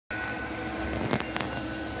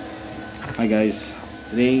Hi guys,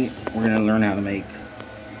 today we're going to learn how to make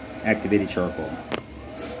activated charcoal.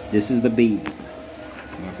 This is the baby,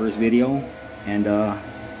 my first video, and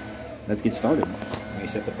let's get started. Let me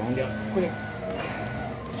set the phone down quick.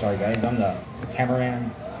 Sorry guys, I'm the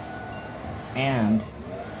cameraman and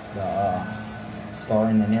the star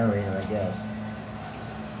and the narrator, I guess.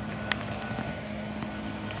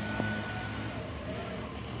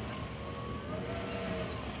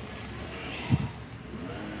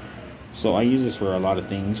 So I use this for a lot of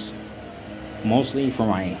things, mostly for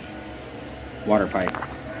my water pipe,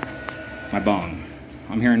 my bong.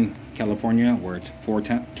 I'm here in California where it's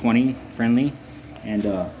 420 friendly, and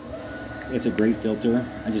it's a great filter.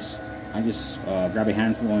 I just grab a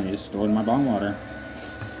handful and just throw it in my bong water.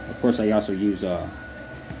 Of course, I also use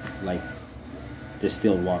like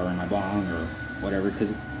distilled water in my bong or whatever,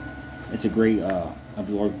 because it's a great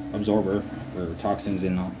absorber for toxins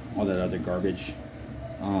and all that other garbage.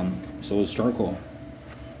 So is charcoal,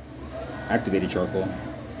 activated charcoal.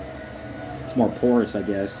 It's more porous, I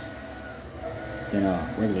guess, than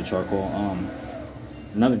regular charcoal.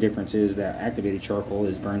 Another difference is that activated charcoal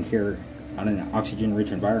is burned here out in an oxygen-rich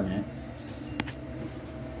environment,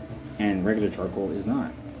 and regular charcoal is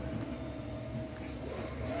not.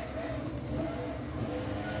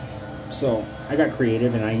 So I got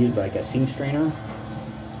creative and I used like a sink strainer.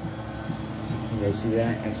 You guys see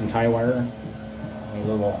that? And some tie wire. A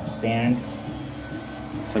little stand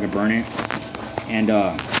so I can burn it, and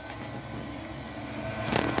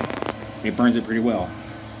it burns it pretty well.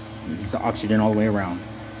 It's oxygen all the way around.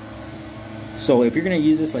 So if you're gonna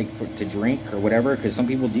use this like to drink or whatever, because some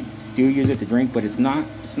people do use it to drink, but it's not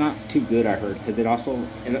too good, I heard, because it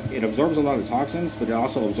absorbs a lot of toxins, but it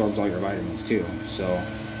also absorbs all your vitamins too. So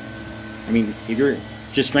I mean, if you're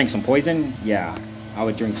just drink some poison, yeah, I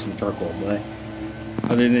would drink some charcoal, but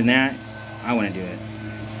other than that, I wouldn't do it.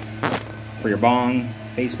 For your bong,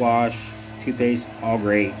 face wash, toothpaste, all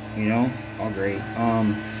great, you know, all great.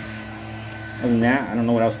 Other than that, I don't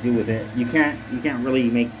know what else to do with it. You can't really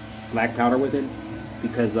make black powder with it,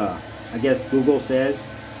 because I guess Google says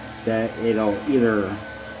that it'll either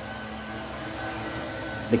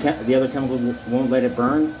the other chemicals won't let it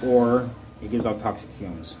burn, or it gives off toxic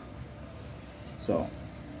fumes. So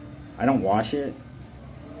I don't wash it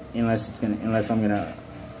unless I'm gonna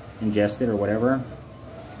ingest it or whatever.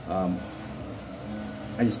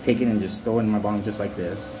 I just take it and just throw it in my bong just like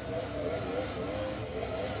this.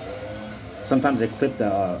 Sometimes I clip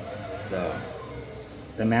the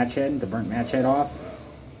match head, the burnt match head off.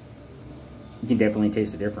 You can definitely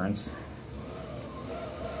taste the difference.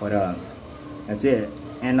 But that's it.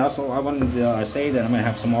 And also I wanted to say that I'm gonna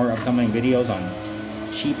have some more upcoming videos on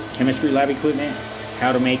cheap chemistry lab equipment,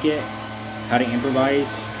 how to make it, how to improvise,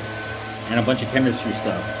 and a bunch of chemistry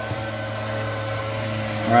stuff.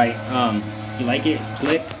 Alright, if you like it,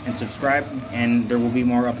 click and subscribe, and there will be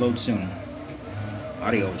more uploads soon.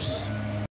 Adios.